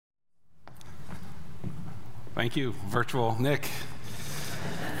Thank you, virtual Nick.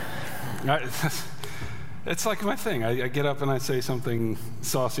 It's like my thing. I get up and I say something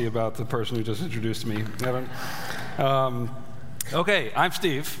saucy about the person who just introduced me. Okay, I'm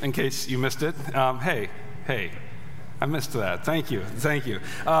Steve, in case you missed it. Hey, I missed that. Thank you.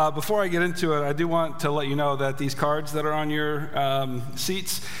 Before I get into it, I do want to let you know that these cards that are on your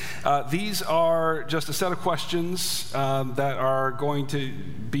seats, these are just a set of questions that are going to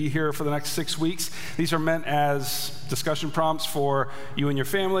be here for the next 6 weeks. These are meant as discussion prompts for you and your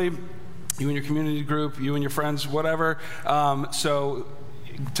family, you and your community group, you and your friends, whatever. So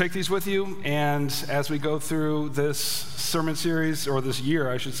take these with you, and as we go through this sermon series, or this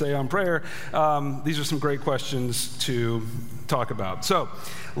year, I should say, on prayer, these are some great questions to talk about. So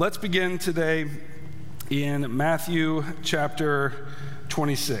let's begin today in Matthew chapter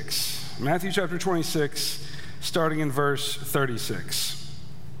 26. Matthew chapter 26, starting in verse 36.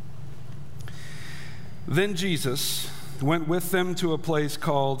 Then Jesus went with them to a place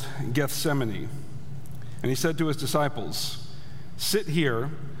called Gethsemane, and he said to his disciples, "Sit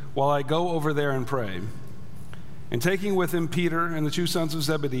here while I go over there and pray." And taking with him Peter and the two sons of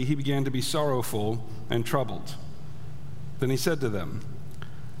Zebedee, he began to be sorrowful and troubled. Then he said to them,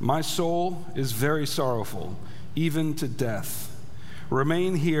 "My soul is very sorrowful, even to death.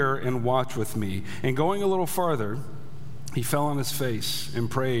 Remain here and watch with me." And going a little farther, he fell on his face and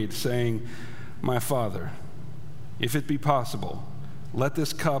prayed, saying, "My Father, if it be possible, let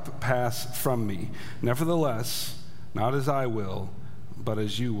this cup pass from me. Nevertheless, not as I will, but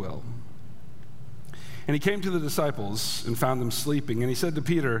as you will." And he came to the disciples and found them sleeping. And he said to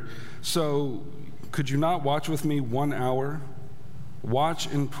Peter, "So could you not watch with me 1 hour? Watch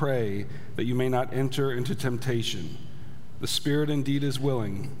and pray that you may not enter into temptation. The spirit indeed is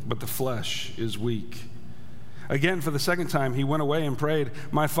willing, but the flesh is weak." Again, for the second time, he went away and prayed,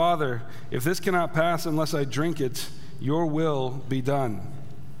 "My Father, if this cannot pass unless I drink it, your will be done."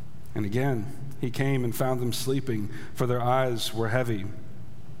 And again, he came and found them sleeping, for their eyes were heavy.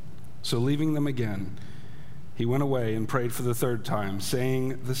 So leaving them again, he went away and prayed for the third time,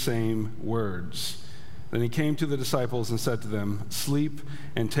 saying the same words. Then he came to the disciples and said to them, "Sleep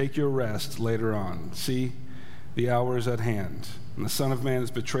and take your rest later on. See, the hour is at hand, and the Son of Man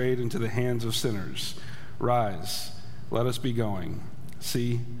is betrayed into the hands of sinners. Rise, let us be going.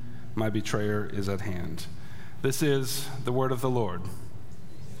 See, my betrayer is at hand." This is the word of the Lord.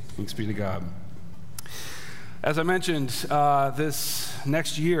 Thanks be to God. As I mentioned, this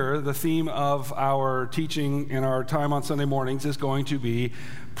next year, the theme of our teaching in our time on Sunday mornings is going to be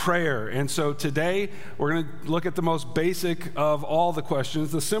prayer. And so today, we're going to look at the most basic of all the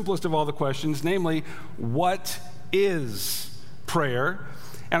questions, the simplest of all the questions, namely, what is prayer?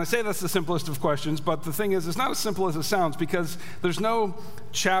 And I say that's the simplest of questions, but the thing is, it's not as simple as it sounds, because there's no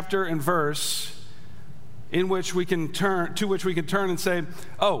chapter and verse to which we can turn and say,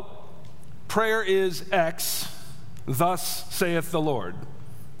 "Oh, prayer is X, thus saith the Lord."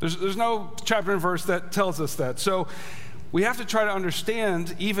 There's no chapter and verse that tells us that. So we have to try to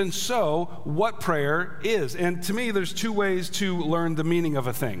understand, even so, what prayer is. And to me, there's two ways to learn the meaning of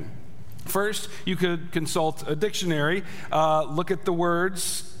a thing. First, you could consult a dictionary, look at the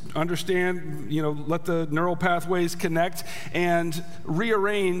words, understand, let the neural pathways connect, and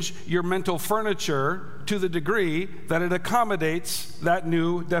rearrange your mental furniture to the degree that it accommodates that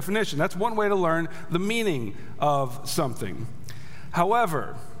new definition. That's one way to learn the meaning of something.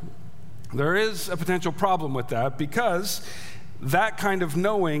 However, there is a potential problem with that, because that kind of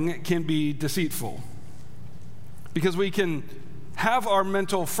knowing can be deceitful. Because we can have our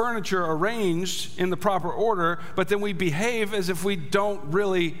mental furniture arranged in the proper order, but then we behave as if we don't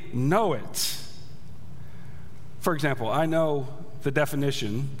really know it. For example, I know the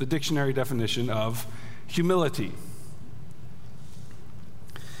dictionary definition of humility.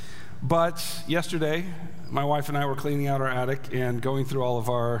 But yesterday, my wife and I were cleaning out our attic and going through all of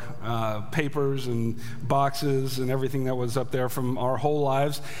our papers and boxes and everything that was up there from our whole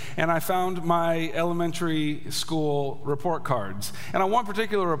lives, and I found my elementary school report cards. And on one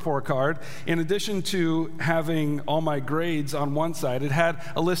particular report card, in addition to having all my grades on one side, it had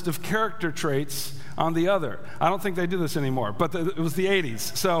a list of character traits on the other. I don't think they do this anymore, but it was the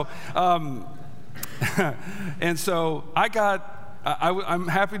 80s. So, and so I'm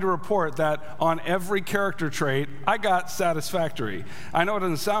happy to report that on every character trait, I got satisfactory. I know it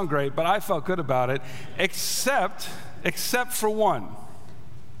doesn't sound great, but I felt good about it, except for one.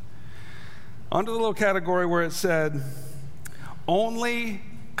 Under the little category where it said, "only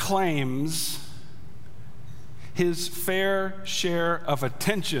claims his fair share of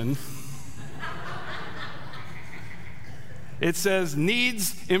attention," it says,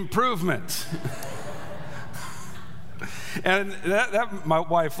 "needs improvement." And that my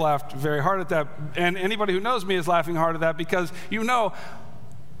wife laughed very hard at that. And anybody who knows me is laughing hard at that because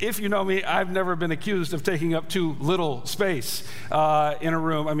if you know me, I've never been accused of taking up too little space in a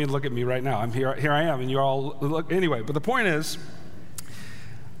room. I mean, look at me right now. Here I am, and you're all, look, anyway. But the point is,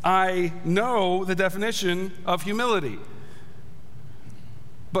 I know the definition of humility.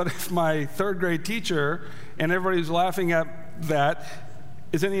 But if my third grade teacher and everybody who's laughing at that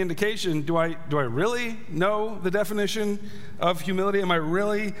is any indication, do I really know the definition of humility? Am I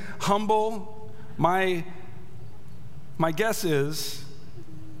really humble? My guess is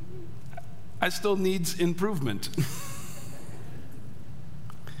I still needs improvement.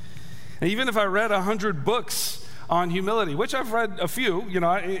 And even if I read 100 books on humility, which I've read a few,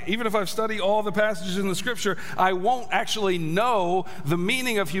 even if I've studied all the passages in the scripture, I won't actually know the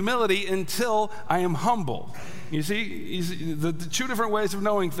meaning of humility until I am humble. You see, the two different ways of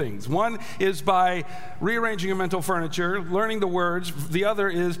knowing things. One is by rearranging your mental furniture, learning the words. The other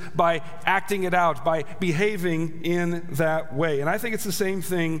is by acting it out, by behaving in that way. And I think it's the same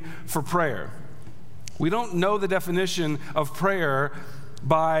thing for prayer. We don't know the definition of prayer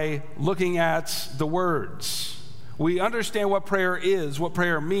by looking at the words. We understand what prayer is, what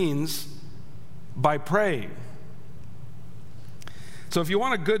prayer means, by praying. So if you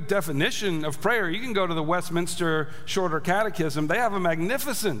want a good definition of prayer, you can go to the Westminster Shorter Catechism. They have a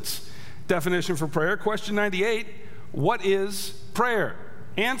magnificent definition for prayer. Question 98, what is prayer?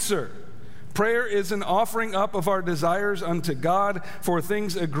 Answer, prayer is an offering up of our desires unto God for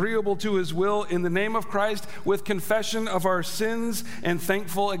things agreeable to his will in the name of Christ with confession of our sins and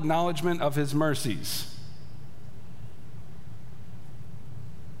thankful acknowledgement of his mercies.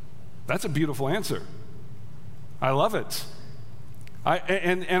 That's a beautiful answer. I love it.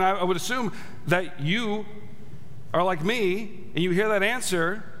 I would assume that you are like me and you hear that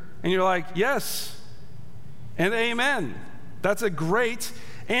answer and you're like, yes and amen. That's a great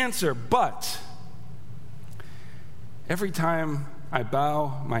answer. But every time I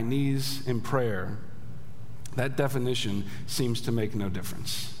bow my knees in prayer, that definition seems to make no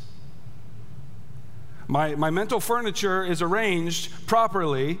difference. My mental furniture is arranged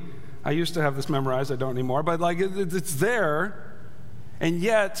properly. I used to have this memorized, I don't anymore, but it's there. And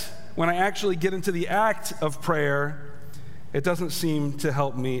yet, when I actually get into the act of prayer, it doesn't seem to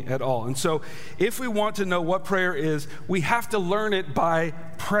help me at all. And so, if we want to know what prayer is, we have to learn it by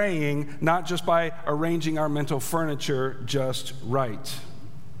praying, not just by arranging our mental furniture just right.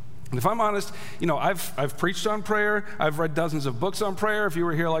 And if I'm honest, I've preached on prayer. I've read dozens of books on prayer. If you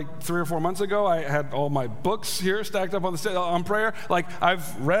were here like 3 or 4 months ago, I had all my books here stacked up on prayer.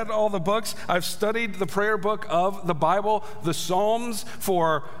 I've read all the books. I've studied the prayer book of the Bible, the Psalms,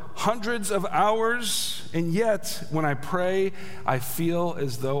 for hundreds of hours. And yet, when I pray, I feel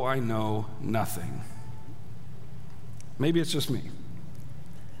as though I know nothing. Maybe it's just me.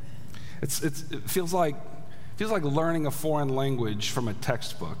 It feels like learning a foreign language from a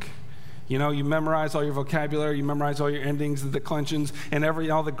textbook. You memorize all your vocabulary, you memorize all your endings, the declensions, and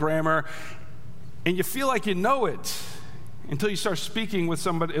all the grammar, and you feel like you know it until you start speaking with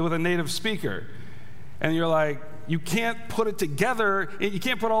a native speaker. And you're like, you can't put it together, you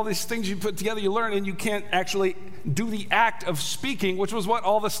can't put all these things you put together, you learn, and you can't actually do the act of speaking, which was what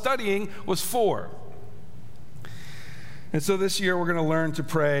all the studying was for. And so this year we're going to learn to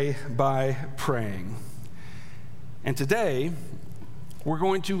pray by praying. And today, we're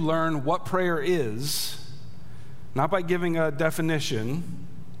going to learn what prayer is, not by giving a definition,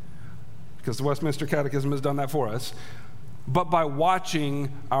 because the Westminster Catechism has done that for us, but by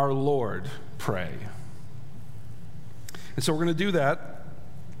watching our Lord pray. And so we're going to do that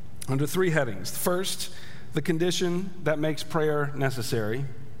under 3 headings. First, the condition that makes prayer necessary.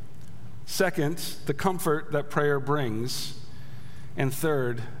 Second, the comfort that prayer brings. And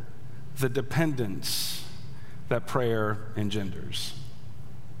third, the dependence that prayer engenders.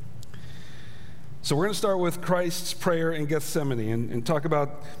 So we're going to start with Christ's prayer in Gethsemane and talk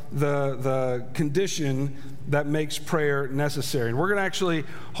about the condition that makes prayer necessary. And we're going to actually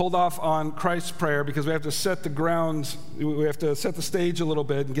hold off on Christ's prayer because we have to set the ground, we have to set the stage a little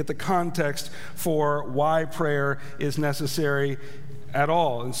bit and get the context for why prayer is necessary at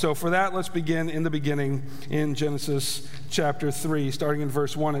all. And so for that, let's begin in the beginning in Genesis chapter 3. Starting in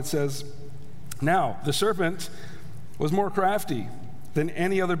verse 1, it says, "Now the serpent was more crafty than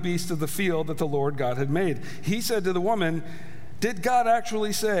any other beast of the field that the Lord God had made. He said to the woman, 'Did God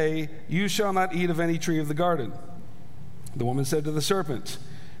actually say, you shall not eat of any tree of the garden?' The woman said to the serpent,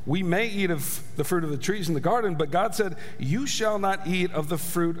 We may eat of the fruit of the trees in the garden, but God said, you shall not eat of the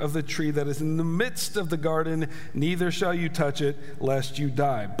fruit of the tree that is in the midst of the garden, neither shall you touch it, lest you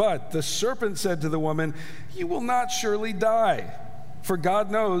die. But the serpent said to the woman, you will not surely die, for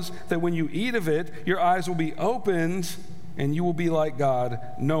God knows that when you eat of it, your eyes will be opened, and you will be like God,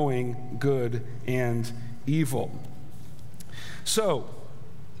 knowing good and evil. So,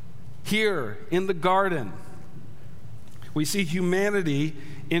 here in the garden, we see humanity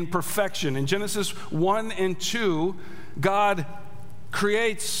in perfection. In Genesis 1 and 2, God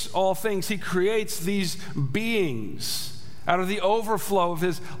creates all things. He creates these beings out of the overflow of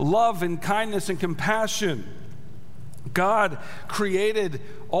his love and kindness and compassion. God created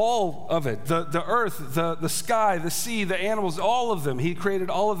all of it, the earth, the sky, the sea, the animals, all of them. He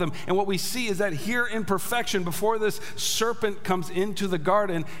created all of them. And what we see is that here in perfection, before this serpent comes into the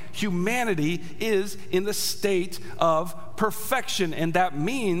garden, humanity is in the state of perfection. And that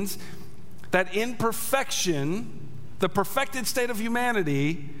means that in perfection, the perfected state of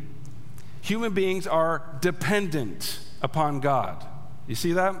humanity, human beings are dependent upon God. You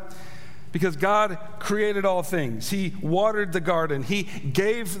see that? Because God created all things. He watered the garden. He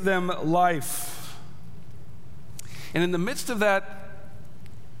gave them life. And in the midst of that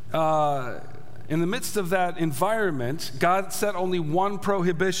environment, God set only one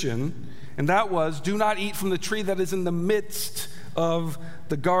prohibition, and that was, do not eat from the tree that is in the midst of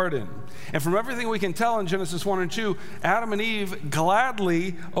the garden. And from everything we can tell in Genesis 1 and 2, Adam and Eve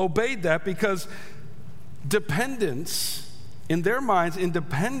gladly obeyed that, because dependence, in their minds,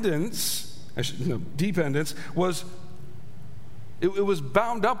 dependence was it was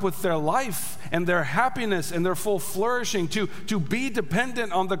bound up with their life and their happiness and their full flourishing. To be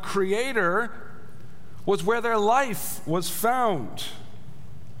dependent on the Creator was where their life was found.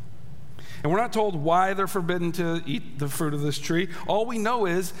 And we're not told why they're forbidden to eat the fruit of this tree. All we know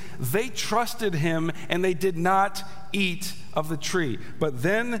is they trusted him and they did not eat of the tree. But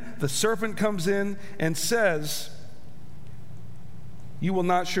then the serpent comes in and says, you will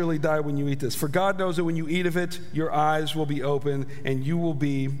not surely die when you eat this. For God knows that when you eat of it, your eyes will be open and you will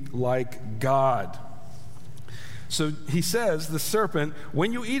be like God. So he says, the serpent,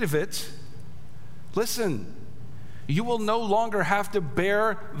 when you eat of it, listen, you will no longer have to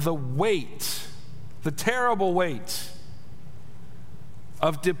bear the weight, the terrible weight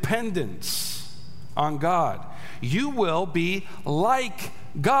of dependence on God. You will be like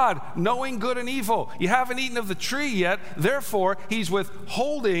God, knowing good and evil. You haven't eaten of the tree yet, therefore he's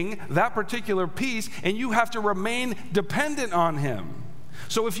withholding that particular piece, and you have to remain dependent on him.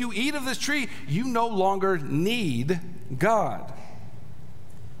 So if you eat of this tree, you no longer need God.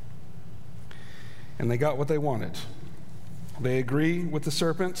 And they got what they wanted. They agree with the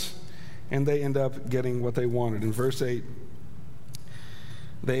serpent, and they end up getting what they wanted. In verse 8,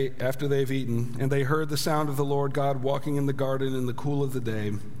 after they've eaten, and they heard the sound of the Lord God walking in the garden in the cool of the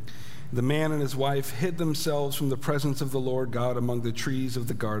day, the man and his wife hid themselves from the presence of the Lord God among the trees of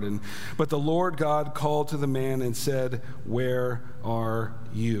the garden. But the Lord God called to the man and said, where are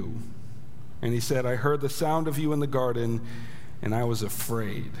you? And he said, I heard the sound of you in the garden, and I was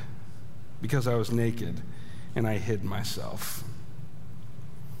afraid, because I was naked, and I hid myself.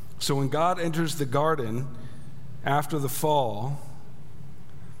 So when God enters the garden after the fall,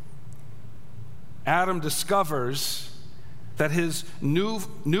 Adam discovers that his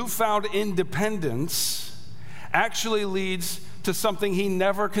newfound independence actually leads to something he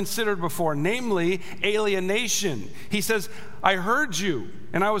never considered before, namely alienation. He says, I heard you,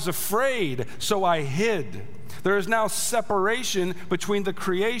 and I was afraid, so I hid. There is now separation between the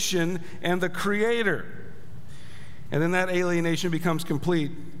creation and the Creator. And then that alienation becomes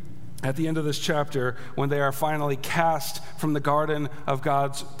complete at the end of this chapter when they are finally cast from the garden of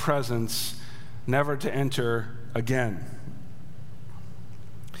God's presence, never to enter again.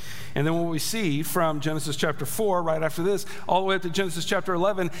 And then what we see from Genesis chapter 4, right after this, all the way up to Genesis chapter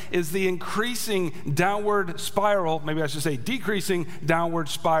 11, is the increasing downward spiral, maybe I should say decreasing downward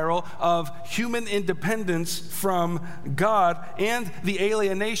spiral of human independence from God and the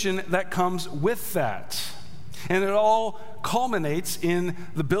alienation that comes with that. And it all culminates in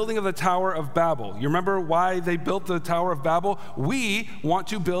the building of the Tower of Babel. You remember why they built the Tower of Babel? We want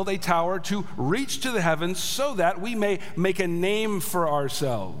to build a tower to reach to the heavens so that we may make a name for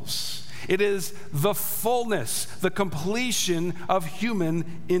ourselves. It is the fullness, the completion of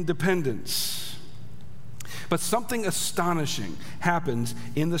human independence. But something astonishing happens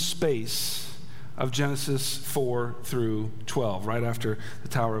in the space of Genesis 4 through 12, right after the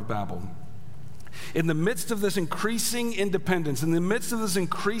Tower of Babel. In the midst of this increasing independence, in the midst of this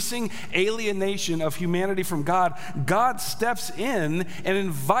increasing alienation of humanity from God, God steps in and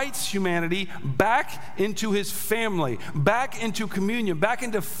invites humanity back into his family, back into communion, back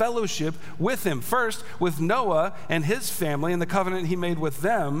into fellowship with him. First, with Noah and his family and the covenant he made with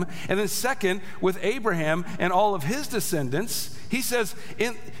them. And then second, with Abraham and all of his descendants. He says,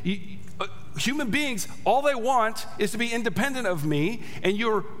 human beings, all they want is to be independent of me, and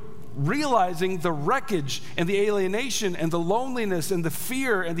you're realizing the wreckage and the alienation and the loneliness and the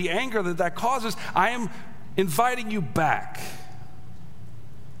fear and the anger that causes. I am inviting you back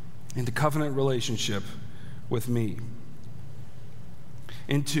into covenant relationship with me,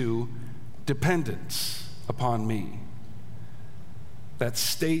 into dependence upon me. That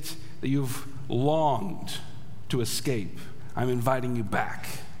state that you've longed to escape, I'm inviting you back,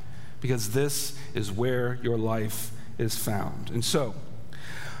 because this is where your life is found. And so,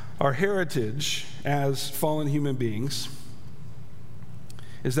 our heritage as fallen human beings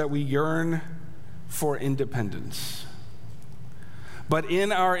is that we yearn for independence. But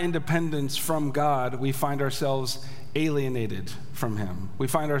in our independence from God, we find ourselves alienated from him. We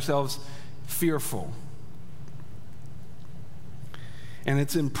find ourselves fearful. And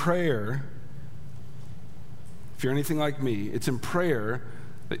it's in prayer, if you're anything like me, it's in prayer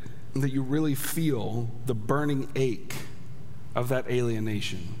that you really feel the burning ache of that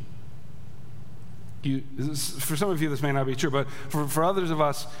alienation. For some of you, this may not be true, but for others of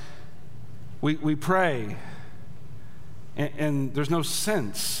us, we pray, and there's no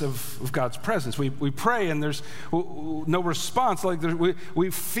sense of God's presence. We pray, and there's no response.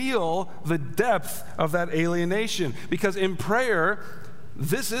 We feel the depth of that alienation, because in prayer,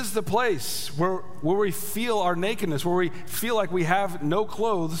 this is the place where we feel our nakedness, where we feel like we have no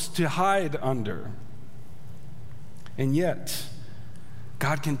clothes to hide under. And yet,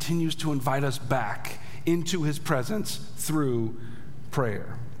 God continues to invite us back into his presence through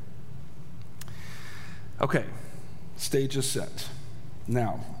prayer. Okay, stage is set.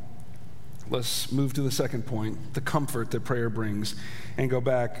 Now, let's move to the second point, the comfort that prayer brings, and go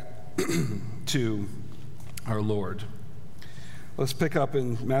back to our Lord. Let's pick up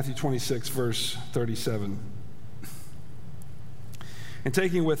in Matthew 26, verse 37. And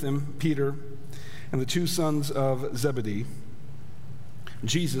taking with him Peter and the two sons of Zebedee,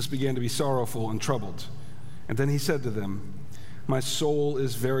 Jesus began to be sorrowful and troubled. And then he said to them, "My soul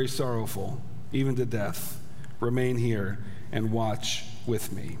is very sorrowful, even to death. Remain here and watch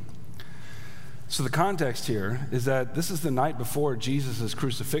with me." So the context here is that this is the night before Jesus'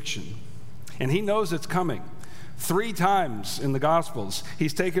 crucifixion. And he knows it's coming. 3 times in the Gospels,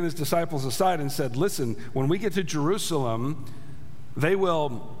 he's taken his disciples aside and said, "Listen, when we get to Jerusalem, they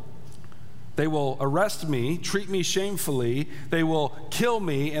will arrest me, treat me shamefully, they will kill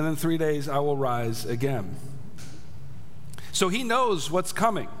me, and then 3 days I will rise again." So he knows what's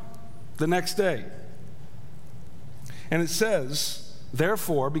coming the next day. And it says,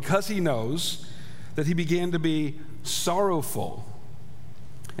 therefore, because he knows, that he began to be sorrowful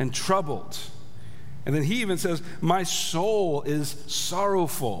and troubled. And then he even says, "My soul is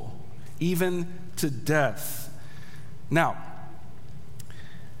sorrowful, even to death." Now,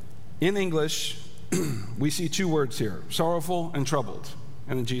 in English, we see 2 words here, sorrowful and troubled.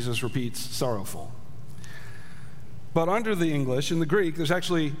 And then Jesus repeats sorrowful. But under the English, in the Greek, there's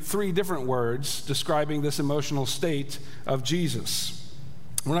actually 3 different words describing this emotional state of Jesus.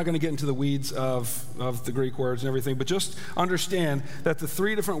 We're not going to get into the weeds of the Greek words and everything, but just understand that the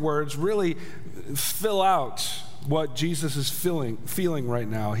 3 different words really fill out what Jesus is feeling right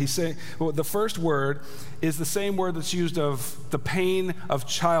now. He's saying, well, the first word is the same word that's used of the pain of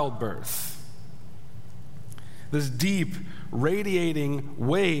childbirth. This deep, radiating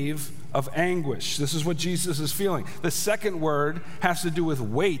wave of anguish. This is what Jesus is feeling. The second word has to do with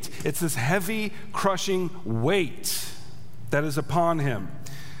weight. It's this heavy, crushing weight that is upon him.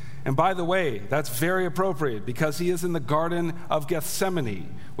 And by the way, that's very appropriate because he is in the Garden of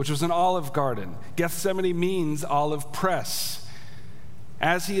Gethsemane, which was an olive garden. Gethsemane means olive press.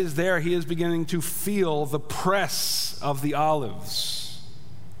 As he is there, he is beginning to feel the press of the olives.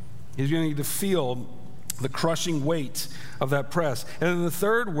 He's beginning to feel the crushing weight of that press. And then the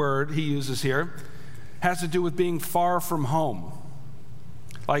third word he uses here has to do with being far from home.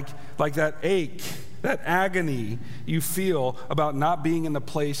 Like that ache, that agony you feel about not being in the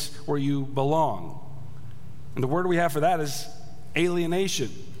place where you belong. And the word we have for that is alienation.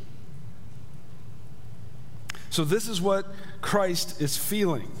 So this is what Christ is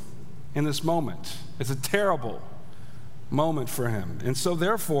feeling in this moment. It's a terrible moment for him. And so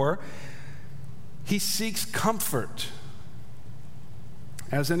therefore, he seeks comfort,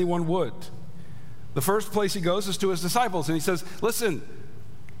 as anyone would. The first place he goes is to his disciples, and he says, listen,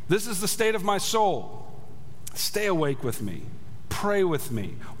 this is the state of my soul. Stay awake with me. Pray with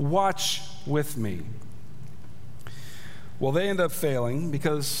me. Watch with me. Well, they end up failing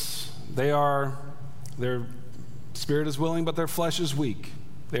because their spirit is willing, but their flesh is weak.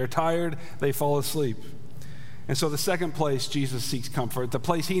 They are tired, they fall asleep. And so the second place Jesus seeks comfort, the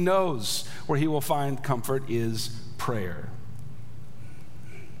place he knows where he will find comfort, is prayer.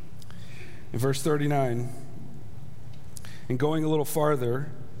 In verse 39, and going a little farther,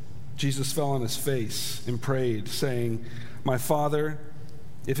 Jesus fell on his face and prayed, saying, "My Father,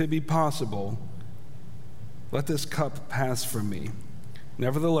 if it be possible, let this cup pass from me.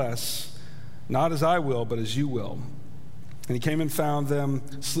 Nevertheless, not as I will, but as you will." And he came and found them,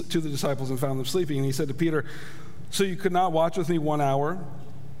 to the disciples, and found them sleeping. And he said to Peter, "So you could not watch with me 1 hour?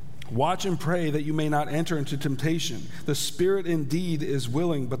 Watch and pray that you may not enter into temptation. The spirit indeed is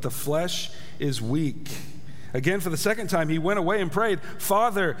willing, but the flesh is weak." Again, for the second time, he went away and prayed,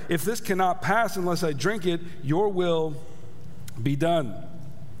 "Father, if this cannot pass unless I drink it, your will be done."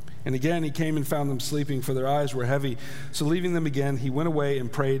 And again, he came and found them sleeping, for their eyes were heavy. So leaving them again, he went away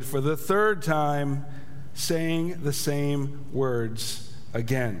and prayed for the third time, saying the same words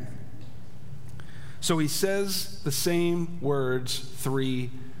again. So he says the same words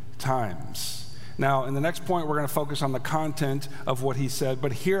 3 times. Now, in the next point, we're going to focus on the content of what he said.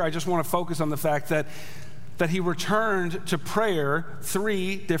 But here, I just want to focus on the fact that he returned to prayer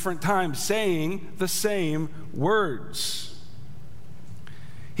 3 different times, saying the same words.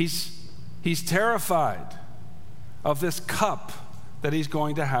 He's terrified of this cup that he's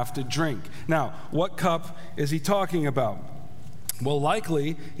going to have to drink. Now, what cup is he talking about? Well,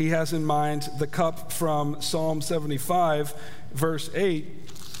 likely he has in mind the cup from Psalm 75, verse 8,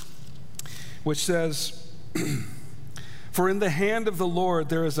 which says, "For in the hand of the Lord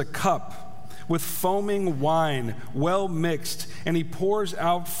there is a cup with foaming wine, well mixed, and he pours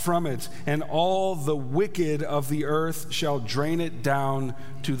out from it, and all the wicked of the earth shall drain it down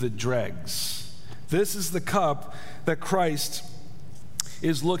to the dregs." This is the cup that Christ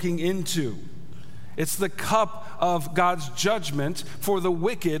is looking into. It's the cup of God's judgment for the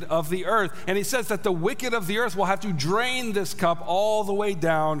wicked of the earth. And he says that the wicked of the earth will have to drain this cup all the way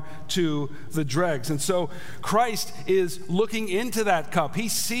down to the dregs. And so Christ is looking into that cup. He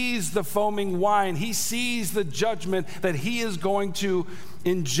sees the foaming wine. He sees the judgment that he is going to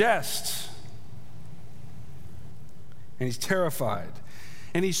ingest. And he's terrified.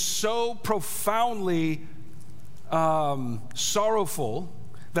 And he's so profoundly sorrowful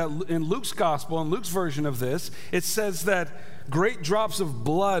that in Luke's gospel, in Luke's version of this, it says that great drops of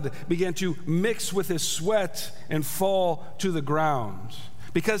blood began to mix with his sweat and fall to the ground.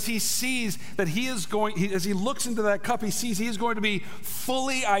 Because he sees that he is going, as he looks into that cup, he sees he is going to be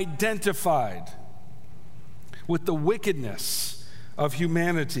fully identified with the wickedness of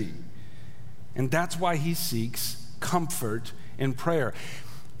humanity. And that's why he seeks comfort in prayer.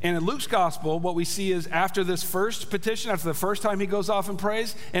 And in Luke's gospel, what we see is after this first petition, after the first time he goes off and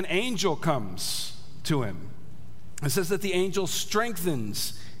prays, an angel comes to him. It says that the angel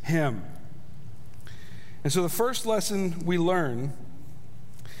strengthens him. And so the first lesson we learn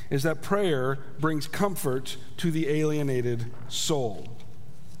is that prayer brings comfort to the alienated soul.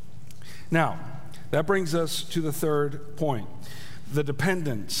 Now, that brings us to the third point, the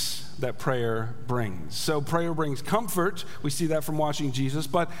dependence that prayer brings. So prayer brings comfort. We see that from watching Jesus,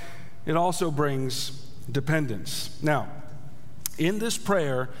 but it also brings dependence. Now, in this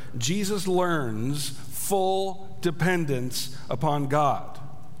prayer, Jesus learns full dependence upon God.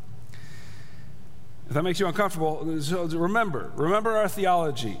 If that makes you uncomfortable, so remember our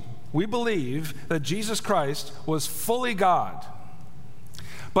theology. We believe that Jesus Christ was fully God,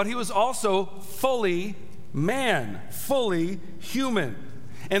 but he was also fully man, fully human.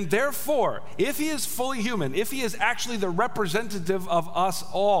 And therefore, if he is fully human, if he is actually the representative of us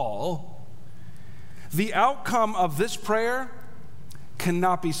all, the outcome of this prayer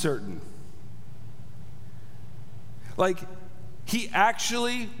cannot be certain. Like, he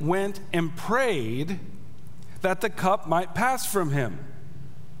actually went and prayed that the cup might pass from him.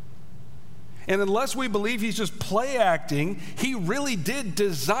 And unless we believe he's just play acting, he really did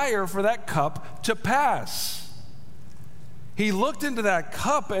desire for that cup to pass. He looked into that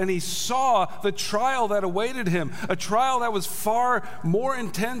cup and he saw the trial that awaited him, a trial that was far more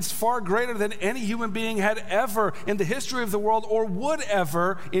intense, far greater than any human being had ever in the history of the world or would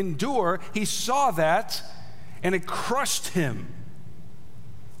ever endure. He saw that and it crushed him.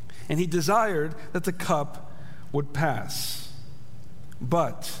 And he desired that the cup would pass.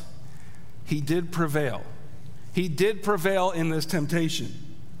 But he did prevail. He did prevail in this temptation.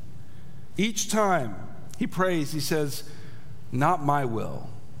 Each time he prays, he says, "Not my will,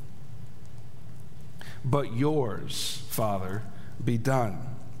 but yours, Father, be done."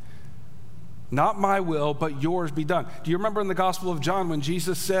 Not my will, but yours be done. Do you remember in the Gospel of John when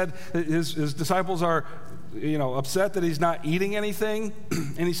Jesus said his disciples are, upset that he's not eating anything?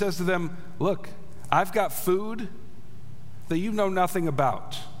 And he says to them, "Look, I've got food that you know nothing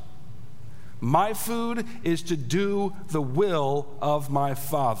about. My food is to do the will of my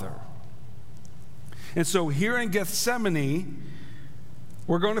Father." And so here in Gethsemane,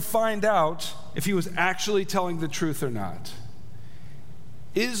 we're going to find out if he was actually telling the truth or not.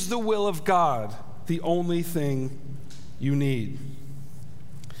 Is the will of God the only thing you need?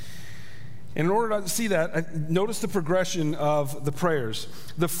 And in order to see that, notice the progression of the prayers.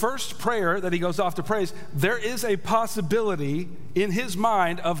 The first prayer that he goes off to pray, there is a possibility in his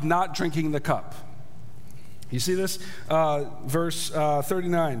mind of not drinking the cup. You see this? Verse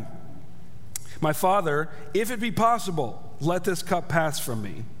 39. "My Father, if it be possible, let this cup pass from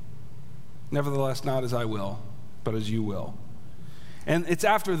me. Nevertheless, not as I will, but as you will." And it's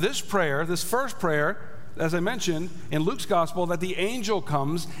after this prayer, this first prayer, as I mentioned in Luke's gospel, that the angel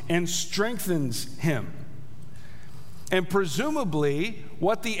comes and strengthens him. And presumably,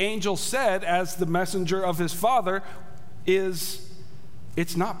 what the angel said as the messenger of his Father is,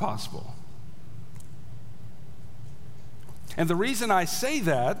 it's not possible. And the reason I say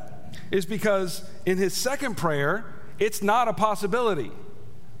that is because in his second prayer, it's not a possibility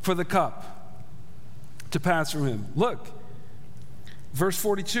for the cup to pass from him. Look, verse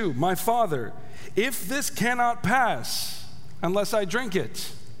 42, "My Father, if this cannot pass unless I drink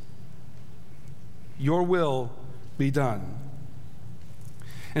it, your will be done."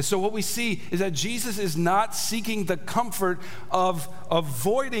 And so what we see is that Jesus is not seeking the comfort of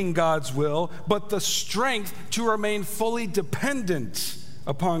avoiding God's will, but the strength to remain fully dependent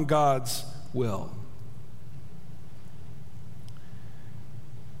upon God's will.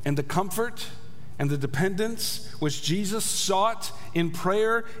 And the comfort and the dependence which Jesus sought in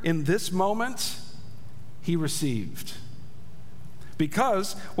prayer in this moment, he received.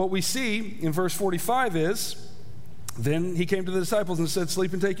 Because what we see in verse 45 is, "Then he came to the disciples and said,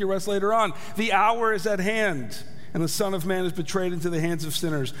 'Sleep and take your rest later on. The hour is at hand, and the Son of Man is betrayed into the hands of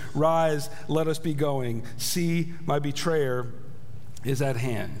sinners. Rise, let us be going. See, my betrayer is at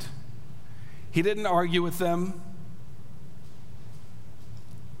hand.'" He didn't argue with them.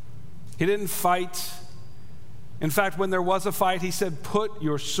 He didn't fight. In fact, when there was a fight, he said, "Put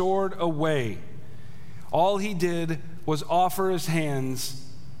your sword away." All he did was offer his hands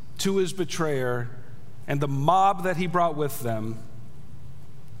to his betrayer and the mob that he brought with them,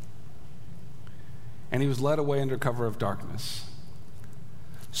 and he was led away under cover of darkness.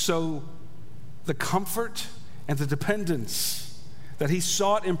 So the comfort and the dependence that he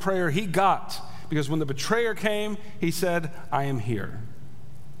sought in prayer, he got, because when the betrayer came, he said, "I am here.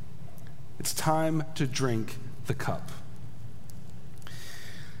 It's time to drink the cup."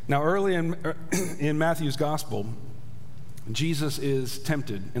 Now, early in Matthew's gospel, Jesus is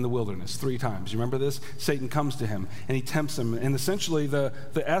tempted in the wilderness 3 times. You remember this? Satan comes to him and he tempts him. And essentially the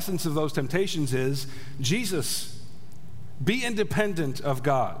essence of those temptations is, Jesus, be independent of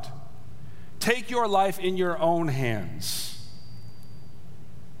God. Take your life in your own hands.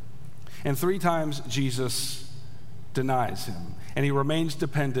 And 3 times Jesus denies him, and he remains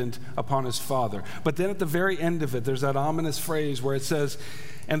dependent upon his Father. But then at the very end of it, there's that ominous phrase where it says,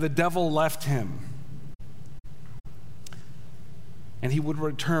 "And the devil left him, and he would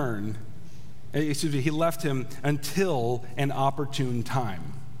return." He left him until an opportune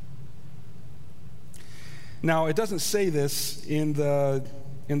time. Now, it doesn't say this in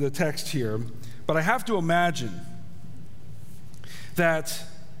the text here, but I have to imagine that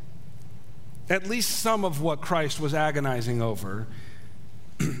at least some of what Christ was agonizing over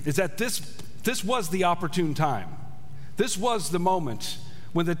is that this was the opportune time. This was the moment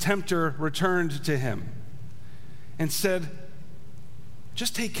when the tempter returned to him and said,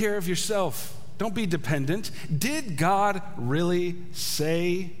 "Just take care of yourself. Don't be dependent. Did God really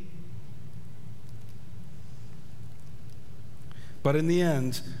say?" But in the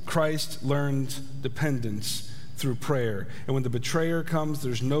end, Christ learned dependence through prayer. And when the betrayer comes,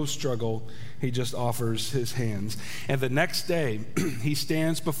 there's no struggle. He just offers his hands. And the next day, he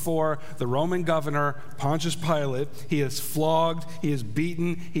stands before the Roman governor, Pontius Pilate. He is flogged, he is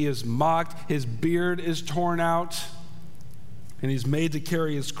beaten, he is mocked, his beard is torn out, and he's made to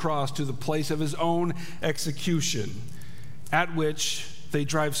carry his cross to the place of his own execution, at which they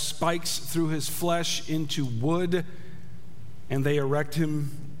drive spikes through his flesh into wood, and they erect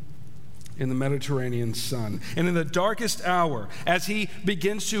him in the Mediterranean sun. And in the darkest hour, as he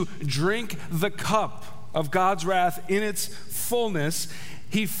begins to drink the cup of God's wrath in its fullness,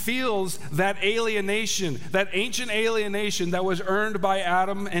 he feels that alienation, that ancient alienation that was earned by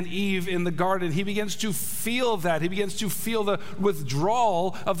Adam and Eve in the garden. He begins to feel that. He begins to feel the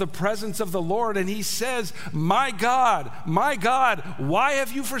withdrawal of the presence of the Lord. And he says, my God, why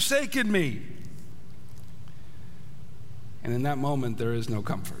have you forsaken me? And in that moment, there is no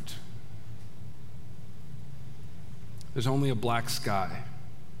comfort. There's only a black sky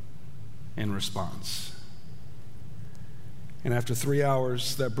in response. And after 3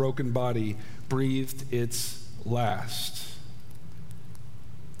 hours, that broken body breathed its last.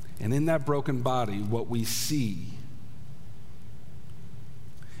 And in that broken body, what we see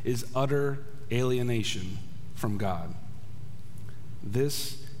is utter alienation from God.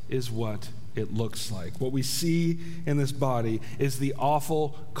 This is what it looks like. What we see in this body is the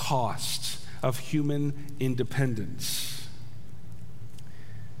awful cost of human independence.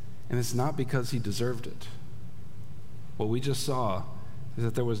 And it's not because he deserved it. What we just saw is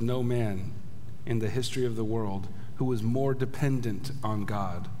that there was no man in the history of the world who was more dependent on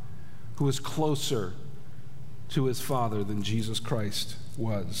God, who was closer to his Father than Jesus Christ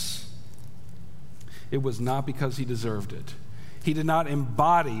was. It was not because he deserved it. He did not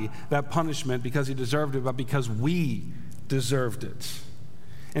embody that punishment because he deserved it, but because we deserved it.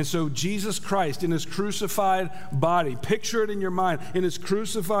 And so Jesus Christ in his crucified body, picture it in your mind, in his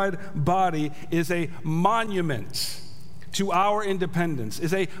crucified body is a monument to our independence,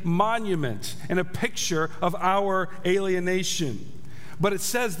 is a monument and a picture of our alienation. But it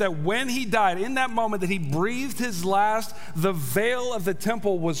says that when he died, in that moment that he breathed his last, the veil of the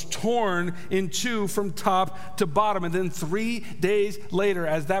temple was torn in two from top to bottom. And then 3 days later,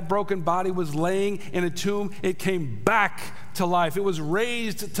 as that broken body was laying in a tomb, it came back to life. It was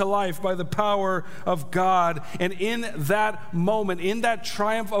raised to life by the power of God. And in that moment, in that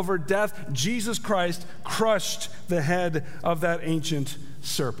triumph over death, Jesus Christ crushed the head of that ancient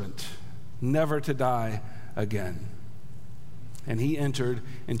serpent, never to die again. And he entered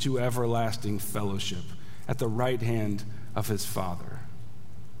into everlasting fellowship at the right hand of his Father.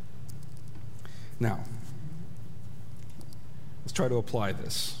 Now, let's try to apply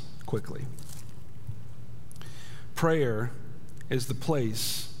this quickly. Prayer is the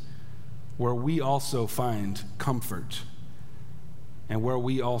place where we also find comfort and where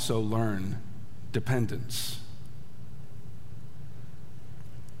we also learn dependence.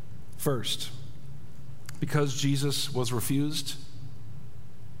 First, because Jesus was refused,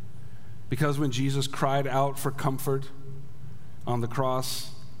 because when Jesus cried out for comfort on the cross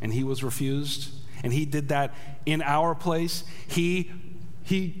and he was refused, and he did that in our place, he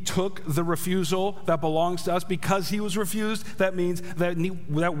took the refusal that belongs to us. Because he was refused, that means that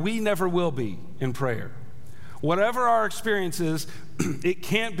we never will be in prayer. Whatever our experience is, it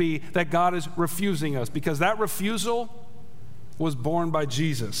can't be that God is refusing us, because that refusal was borne by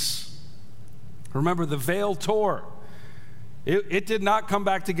Jesus. Remember, the veil tore. It did not come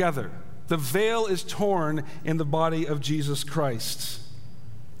back together. The veil is torn in the body of Jesus Christ.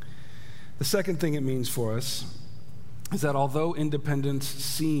 The second thing it means for us is that although independence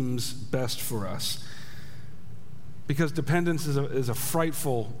seems best for us, because dependence is a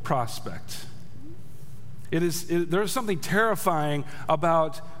frightful prospect. There's something terrifying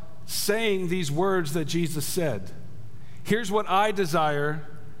about saying these words that Jesus said. Here's what I desire,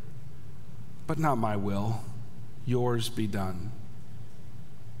 but not my will, yours be done.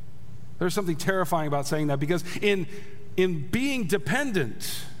 There's something terrifying about saying that, because in being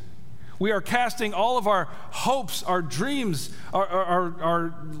dependent, we are casting all of our hopes, our dreams,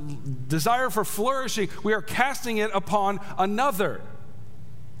 our desire for flourishing, we are casting it upon another.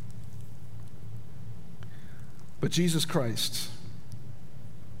 But Jesus Christ,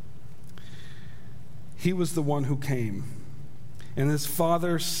 he was the one who came. And his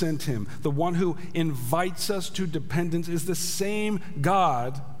Father sent him. The one who invites us to dependence is the same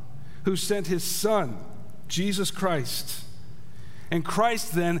God who sent his Son, Jesus Christ. And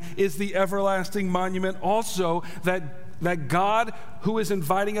Christ then is the everlasting monument also that God, who is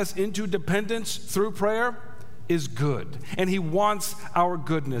inviting us into dependence through prayer, is good. And he wants our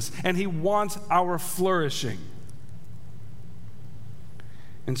goodness, and he wants our flourishing.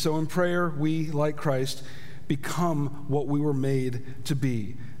 And so in prayer, we, like Christ, become what we were made to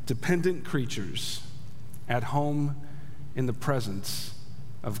be, dependent creatures at home in the presence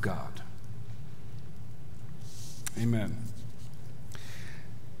of God. Amen.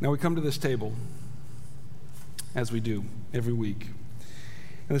 Now we come to this table, as we do every week,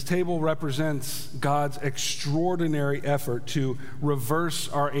 And this table represents God's extraordinary effort to reverse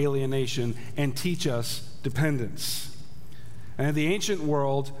our alienation and teach us dependence. And in the ancient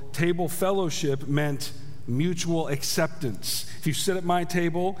world, table fellowship meant mutual acceptance. If you sit at my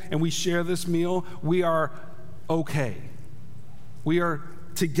table and we share this meal, we are okay. We are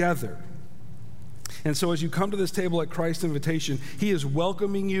together. And so as you come to this table at Christ's invitation, he is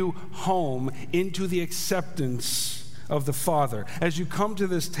welcoming you home into the acceptance of the Father. As you come to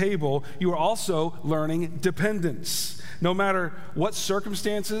this table, you are also learning dependence. No matter what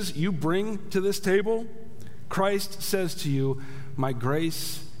circumstances you bring to this table, Christ says to you, my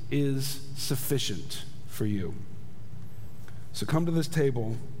grace is sufficient for you. So come to this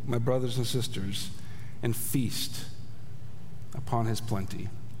table, my brothers and sisters, and feast upon his plenty.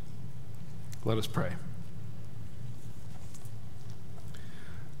 Let us pray.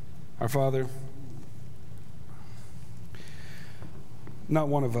 Our Father, not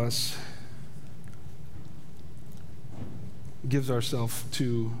one of us gives ourselves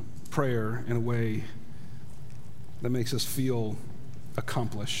to prayer in a way that makes us feel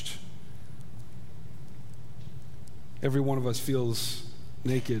accomplished. Every one of us feels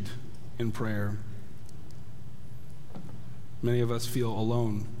naked in prayer. Many of us feel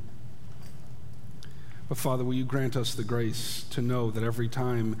alone. But Father, will you grant us the grace to know that every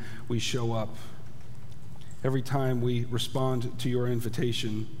time we show up, every time we respond to your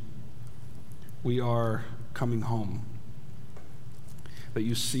invitation, we are coming home. That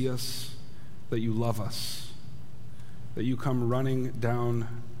you see us, that you love us, that you come running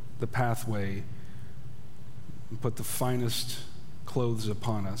down the pathway and put the finest clothes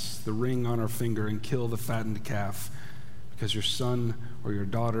upon us, the ring on our finger, and kill the fattened calf because your son or your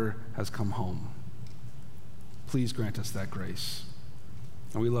daughter has come home. Please grant us that grace.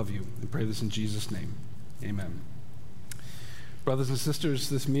 And we love you and pray this in Jesus' name. Amen. Brothers and sisters,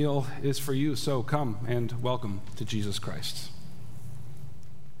 this meal is for you, so come and welcome to Jesus Christ.